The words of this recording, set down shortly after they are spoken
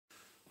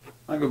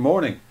Hi, good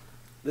morning.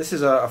 This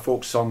is a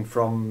folk song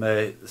from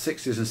the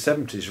 60s and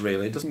 70s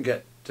really. It doesn't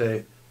get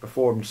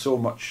performed so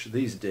much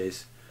these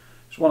days.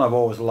 It's one I've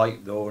always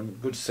liked though, and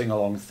good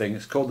sing-along thing.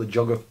 It's called the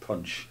Jug of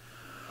Punch.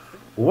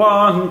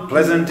 One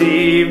pleasant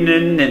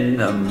evening in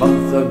the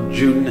month of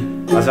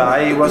June, as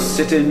I was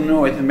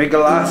sitting with my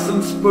glass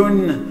and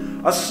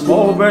spoon, a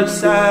small bird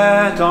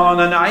sat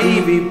on an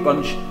ivy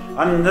bunch,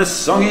 and the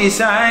song he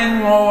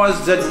sang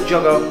was the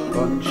Jug of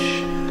Punch.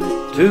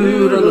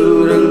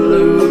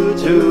 Toodaloo-daloo,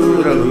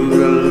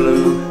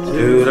 toodaloo-daloo,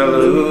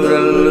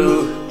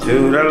 toodaloo-daloo,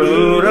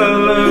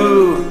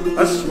 toodaloo-daloo.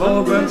 A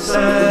small bird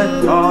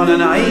sat on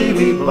an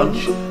ivy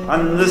bunch,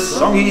 and the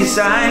song he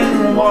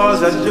sang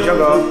was a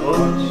Jug of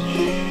Punch.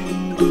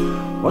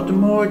 What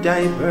more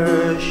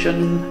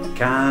diversion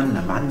can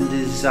a man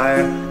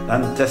desire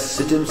than to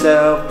sit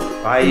himself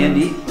by an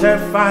eater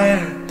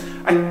fire,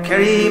 and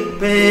carry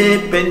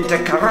pippin to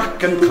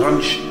crack and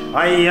crunch,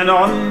 aye, and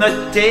on the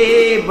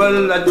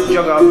table a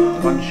jug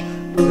of punch.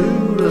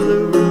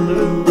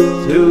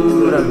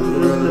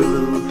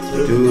 Toodaloo-daloo,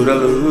 toodaloo-daloo,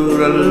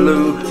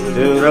 toodaloo-daloo,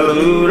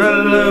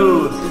 toodaloo-daloo.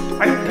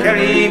 I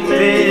carry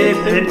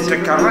pippin to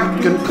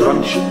crack and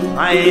crunch,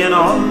 aye, and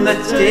on the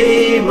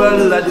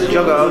table a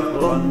jug of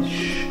punch.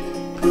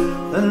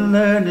 The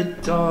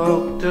learned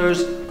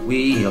doctors,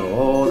 we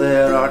all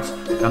their arts,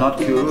 cannot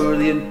cure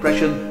the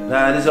impression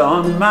that is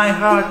on my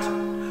heart.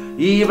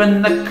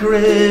 Even the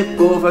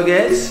cripple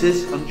forgets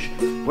his hunch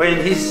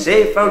when he's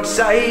safe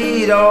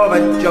outside of a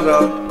jug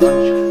of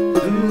punch.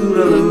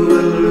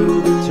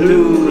 Toodaloo-daloo,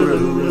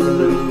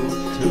 toodaloo-daloo,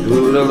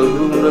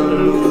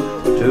 toodaloo-daloo,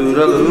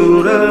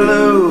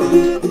 toodaloo-daloo.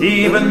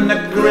 Even the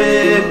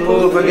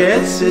cripple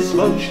forgets his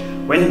hunch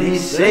when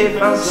he's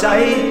safe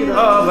outside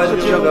of a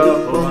jug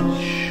of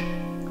punch.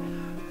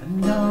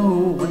 And now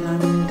when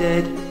I'm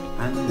dead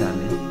and I'm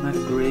in my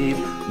grave,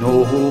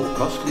 no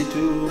costly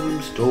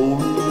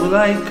tombstone will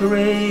I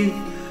crave.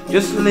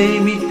 Just lay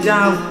me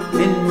down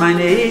in my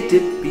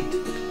native beat,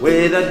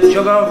 with a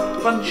jug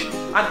of punch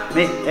at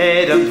me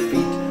head and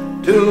feet.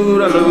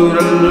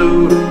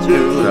 Toodaloo-daloo,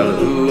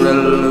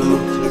 toodaloo-daloo,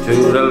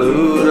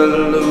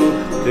 toodaloo-daloo,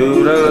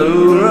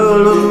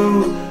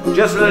 toodaloo-daloo.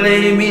 Just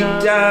lay me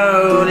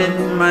down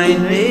in my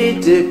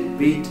native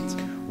beat,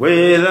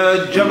 with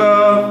a jug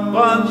of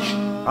punch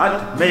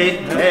at me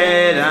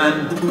head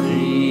and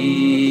feet.